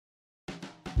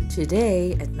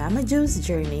Today at Mama Jo's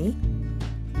Journey,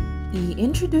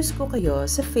 i-introduce ko kayo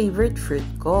sa favorite fruit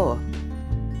ko.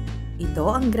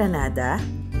 Ito ang granada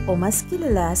o mas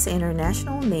kilala sa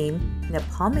international name na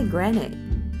pomegranate.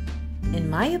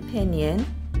 In my opinion,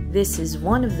 this is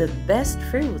one of the best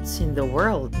fruits in the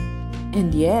world.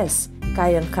 And yes,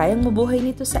 kayang-kayang mabuhay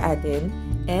nito sa atin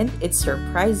and it's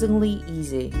surprisingly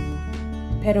easy.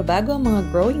 Pero bago ang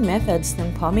mga growing methods ng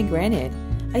pomegranate,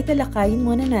 ay talakayin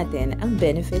muna natin ang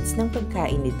benefits ng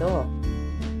pagkain nito.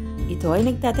 Ito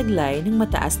ay nagtataglay ng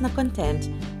mataas na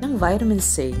content ng vitamin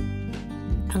C.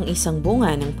 Ang isang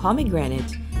bunga ng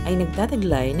pomegranate ay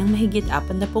nagtataglay ng mahigit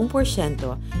 40%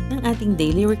 ng ating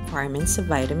daily requirements sa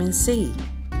vitamin C.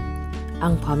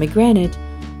 Ang pomegranate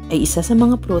ay isa sa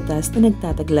mga prutas na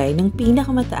nagtataglay ng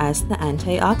pinakamataas na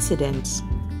antioxidants.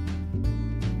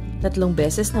 3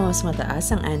 beses na mas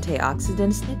mataas ang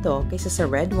antioxidants nito kaysa sa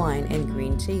red wine and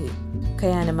green tea.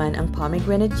 Kaya naman ang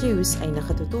pomegranate juice ay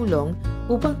nakatutulong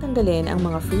upang tanggalin ang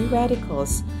mga free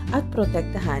radicals at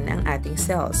protektahan ang ating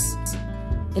cells.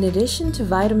 In addition to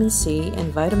vitamin C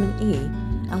and vitamin E,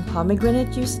 ang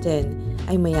pomegranate juice din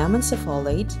ay mayaman sa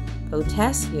folate,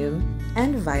 potassium,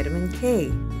 and vitamin K.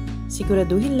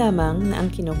 Siguraduhin lamang na ang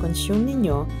kinokonsume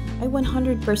ninyo ay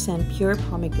 100% pure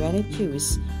pomegranate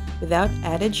juice without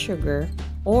added sugar,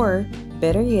 or,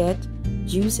 better yet,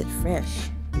 juice it fresh.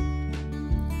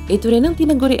 Ito rin ang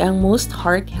tinaguriang most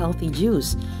heart-healthy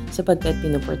juice sapagkat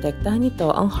pinoprotektahan nito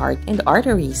ang heart and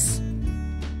arteries.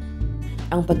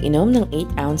 Ang pag-inom ng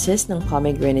 8 ounces ng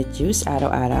pomegranate juice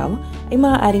araw-araw ay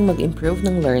maaaring mag-improve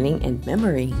ng learning and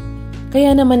memory.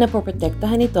 Kaya naman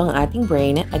napoprotektahan nito ang ating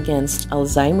brain against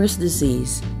Alzheimer's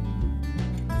disease.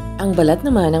 Ang balat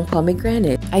naman ng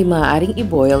pomegranate ay maaaring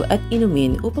i-boil at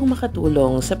inumin upang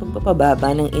makatulong sa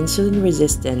pagpapababa ng insulin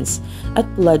resistance at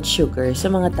blood sugar sa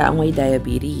mga taong may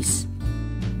diabetes.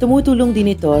 Tumutulong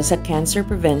din ito sa cancer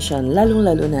prevention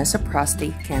lalong-lalo na sa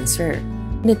prostate cancer.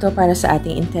 Ito para sa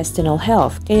ating intestinal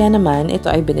health, kaya naman ito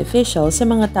ay beneficial sa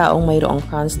mga taong mayroong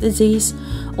Crohn's disease,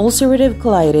 ulcerative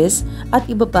colitis at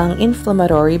iba pang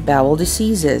inflammatory bowel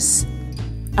diseases.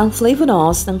 Ang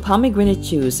flavonols ng pomegranate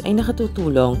juice ay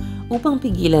nakatutulong upang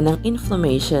pigilan ang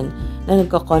inflammation na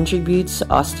nagko-contribute sa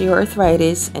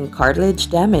osteoarthritis and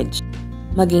cartilage damage.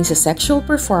 Maging sa sexual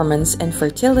performance and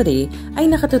fertility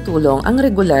ay nakatutulong ang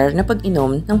regular na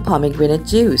pag-inom ng pomegranate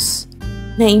juice.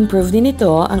 Na-improve din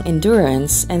ito ang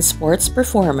endurance and sports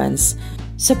performance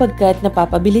sapagkat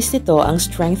napapabilis nito ang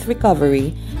strength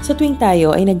recovery sa tuwing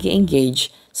tayo ay nag-i-engage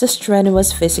sa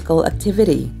strenuous physical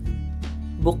activity.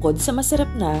 Bukod sa masarap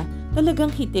na,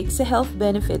 talagang hitik sa health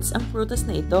benefits ang prutas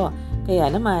na ito, kaya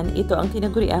naman ito ang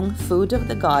tinaguriang food of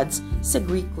the gods sa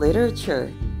Greek literature.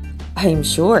 I'm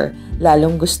sure,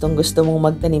 lalong gustong-gusto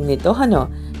mong magtanim nito, hano?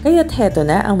 Kaya't heto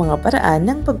na ang mga paraan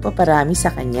ng pagpaparami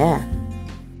sa kanya.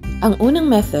 Ang unang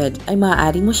method ay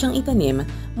maaari mo siyang itanim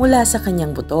mula sa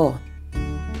kanyang buto.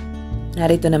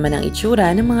 Narito naman ang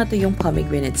itsura ng mga tuyong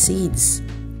pomegranate seeds.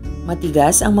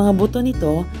 Matigas ang mga buto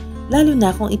nito, lalo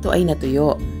na kung ito ay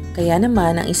natuyo. Kaya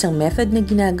naman ang isang method na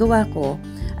ginagawa ko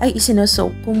ay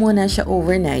isinosoak ko muna siya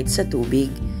overnight sa tubig,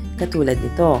 katulad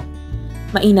nito.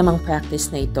 Mainam ang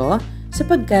practice na ito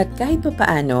sapagkat kahit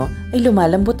papaano ay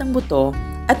lumalambot ang buto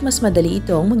at mas madali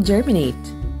itong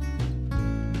mag-germinate.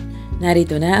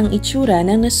 Narito na ang itsura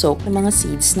ng nasoak na mga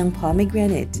seeds ng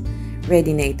pomegranate.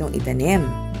 Ready na itong itanim.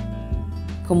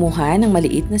 Kumuha ng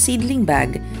maliit na seedling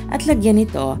bag at lagyan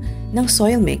ito ng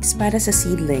soil mix para sa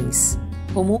seedlings.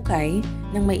 Humukay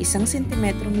ng may 1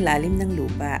 sentimetrong lalim ng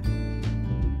lupa.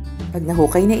 Pag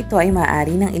nahukay na ito ay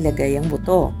maaari nang ilagay ang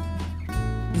buto.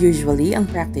 Usually, ang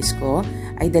practice ko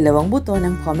ay 2 buto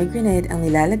ng pomegranate ang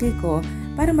nilalagay ko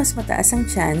para mas mataas ang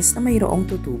chance na mayroong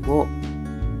tutubo.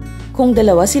 Kung 2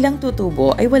 silang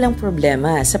tutubo ay walang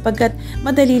problema sapagkat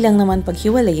madali lang naman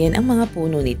paghiwalayin ang mga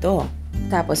puno nito.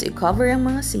 Tapos i-cover ang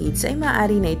mga seeds ay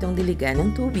maaari na itong diligan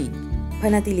ng tubig.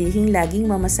 Panatilihing laging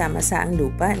mamasa-masa ang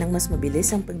lupa nang mas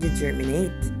mabilis ang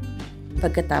pag-germinate.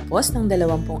 Pagkatapos ng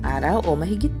 20 araw o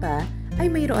mahigit pa, ay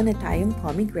mayroon na tayong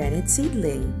pomegranate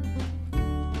seedling.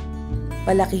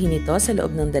 Palakihin ito sa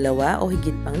loob ng 2 o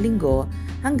higit pang linggo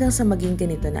hanggang sa maging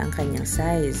ganito na ang kanyang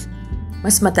size.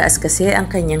 Mas mataas kasi ang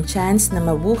kanyang chance na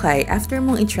mabuhay after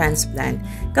mong i-transplant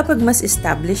kapag mas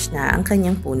established na ang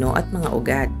kanyang puno at mga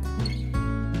ugat.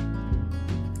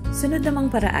 Sunod namang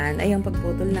paraan ay ang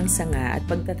pagputol ng sanga at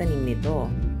pagtatanim nito.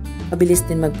 Mabilis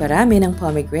din magparami ng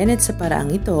pomegranate sa paraang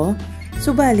ito,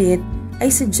 subalit ay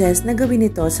suggest na gawin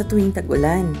ito sa tuwing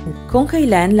tag-ulan, kung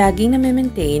kailan laging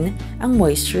na-maintain ang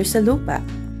moisture sa lupa.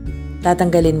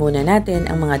 Tatanggalin muna natin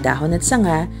ang mga dahon at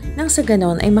sanga nang sa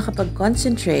ganon ay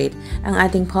makapag-concentrate ang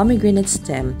ating pomegranate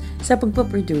stem sa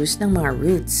pagpaproduce ng mga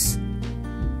roots.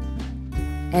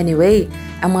 Anyway,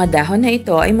 ang mga dahon na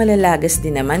ito ay malalagas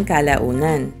din naman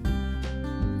kalaunan.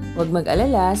 Huwag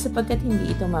mag-alala sapagkat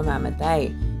hindi ito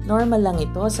mamamatay. Normal lang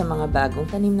ito sa mga bagong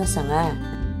tanim na sanga.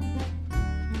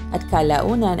 At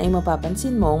kalaunan ay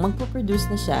mapapansin mong magpo-produce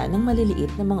na siya ng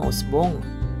maliliit na mga usbong.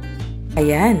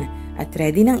 Ayan! At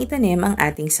ready nang itanim ang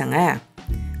ating sanga.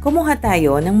 Kumuha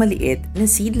tayo ng maliit na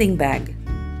seedling bag.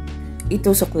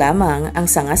 Itusok lamang ang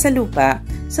sanga sa lupa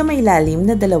sa may lalim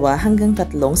na 2 hanggang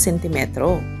 3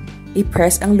 sentimetro.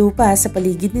 I-press ang lupa sa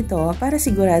paligid nito para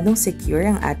siguradong secure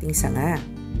ang ating sanga.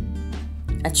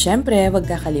 At syempre, huwag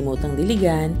kakalimutang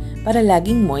diligan para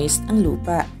laging moist ang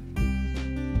lupa.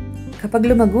 Kapag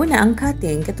lumago na ang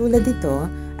cutting katulad nito,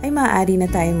 ay maaari na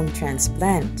tayong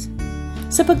mag-transplant.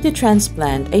 Sa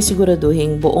pagti-transplant ay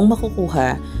siguraduhin buong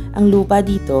makukuha ang lupa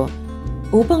dito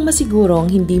upang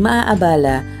masigurong hindi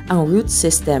maaabala ang root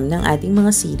system ng ating mga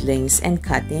seedlings and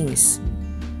cuttings.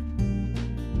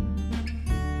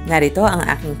 Narito ang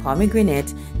aking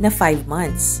pomegranate na 5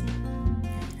 months.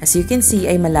 As you can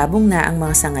see ay malabong na ang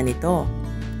mga sanga nito.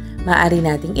 Maaari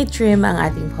nating i-trim ang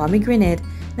ating pomegranate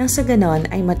nang sa ganon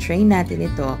ay matrain natin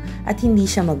ito at hindi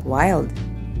siya mag-wild.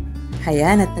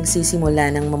 Hayan at nagsisimula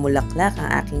ng mamulaklak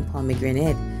ang aking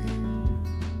pomegranate.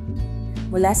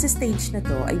 Mula sa stage na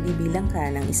to ay bibilang ka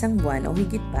ng 1 buwan o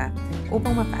higit pa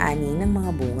upang makaani ng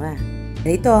mga bunga.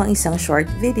 Ito ang isang short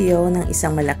video ng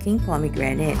isang malaking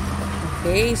pomegranate.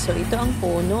 Okay, so ito ang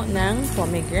puno ng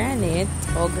pomegranate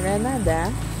o granada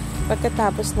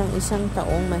pagkatapos ng 1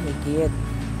 taong mahigit.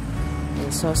 Okay,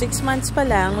 so 6 months pa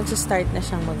lang magsa-start na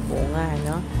siyang magbunga,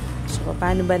 no? So,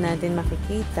 paano ba natin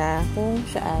makikita kung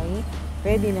siya ay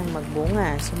ready nang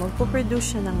magbunga? So,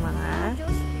 magpo-produce siya ng mga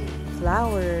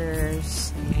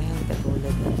flowers. Ayan,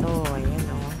 katulad nito. Ayan,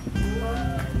 o.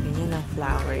 Ganyan ang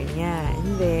flower niya.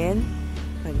 And then,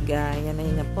 pag yan ay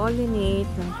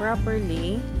na-pollinate ng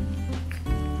properly,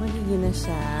 magiging na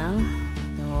siyang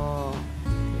ito.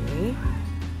 Okay?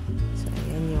 So,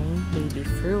 ayan yung baby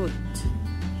fruit.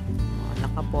 O,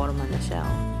 nakaporma na siya.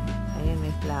 O. Ayan,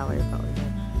 may flower pa ulit.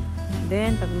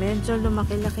 Then, pag medyo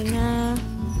lumaki-laki na,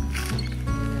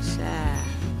 ano siya.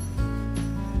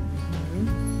 And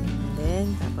then,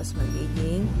 tapos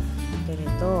magiging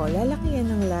ganito. Lalaki yan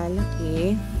ng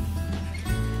lalaki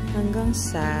hanggang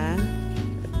sa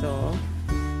ito.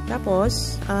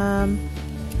 Tapos,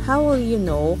 how will you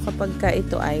know kapag ka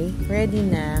ito ay ready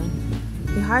na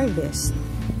i-harvest?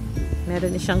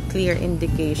 Meron siyang clear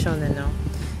indication, ano?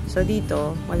 So,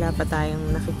 dito, wala pa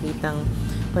tayong nakikitang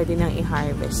pwede nang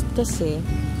i-harvest kasi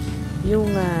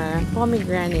yung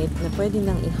pomegranate na pwede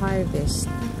nang i-harvest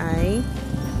ay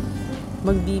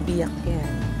magbibiyak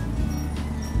yan.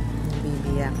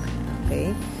 Magbibiyak.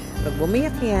 Okay? Pag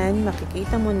bumiyak yan,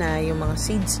 makikita mo na yung mga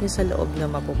seeds niya sa loob na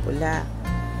mapupula.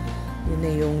 Yun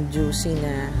na yung juicy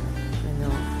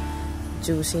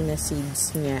na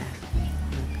seeds niya.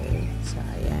 Okay. So,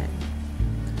 ayan.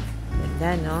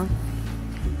 Ganda, no?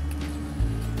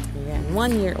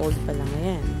 1 year old pa lang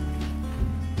yan.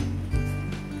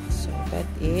 So, that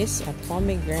is a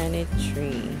pomegranate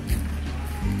tree.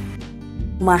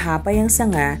 Umahapay ang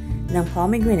sanga ng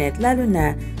pomegranate lalo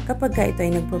na kapag ito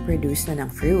ay nagpo-produce na ng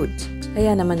fruit.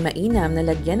 Kaya naman mainam na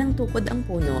lagyan ng tukod ang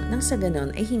puno nang sa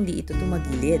ganon ay hindi ito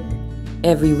tumagilid.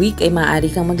 Every week ay maaari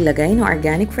kang maglagay ng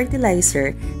organic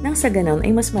fertilizer nang sa ganon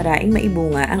ay mas maraing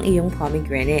maibunga ang iyong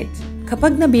pomegranate.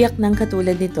 Kapag nabiyak ng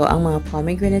katulad nito ang mga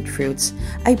pomegranate fruits,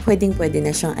 ay pwedeng-pwede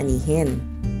na siyang anihin.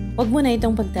 Huwag mo na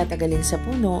itong pagtatagalin sa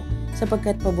puno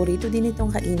sapagkat paborito din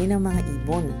itong kainin ng mga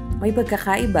ibon. May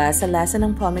pagkakaiba sa lasa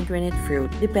ng pomegranate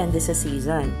fruit depende sa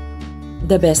season.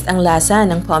 The best ang lasa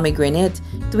ng pomegranate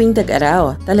tuwing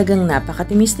tag-araw. Talagang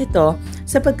napakatimis nito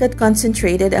sapagkat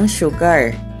concentrated ang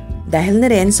sugar. Dahil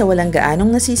na rin sa walang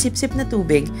gaanong nasisipsip na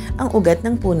tubig ang ugat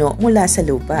ng puno mula sa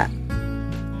lupa.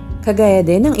 Kagaya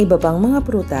din ng iba pang mga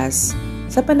prutas,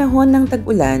 sa panahon ng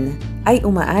tag-ulan ay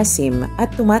umaasim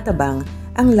at tumatabang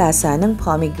ang lasa ng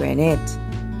pomegranate.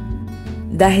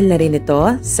 Dahil na rin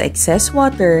ito sa excess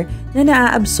water na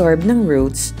naa-absorb ng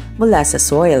roots mula sa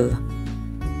soil.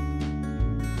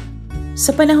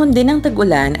 Sa panahon din ng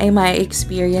tag-ulan ay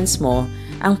ma-experience mo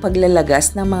ang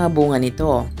paglalagas ng mga bunga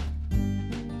nito.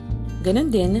 Ganon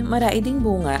din, marami ding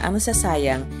bunga ang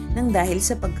masasayang ng dahil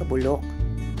sa pagkabulok.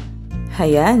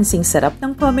 Hayan, sing sarap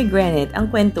ng pomegranate ang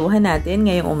kwentuhan natin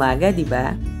ngayong umaga, di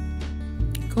ba?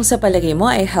 Kung sa palagay mo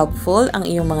ay helpful ang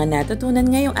iyong mga natutunan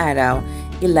ngayong araw,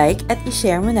 i-like at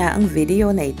i-share mo na ang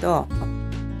video na ito.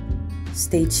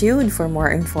 Stay tuned for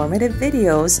more informative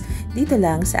videos dito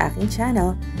lang sa aking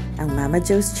channel, ang Mama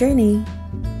Jo's Journey.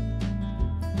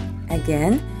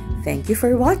 Again, thank you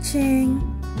for watching!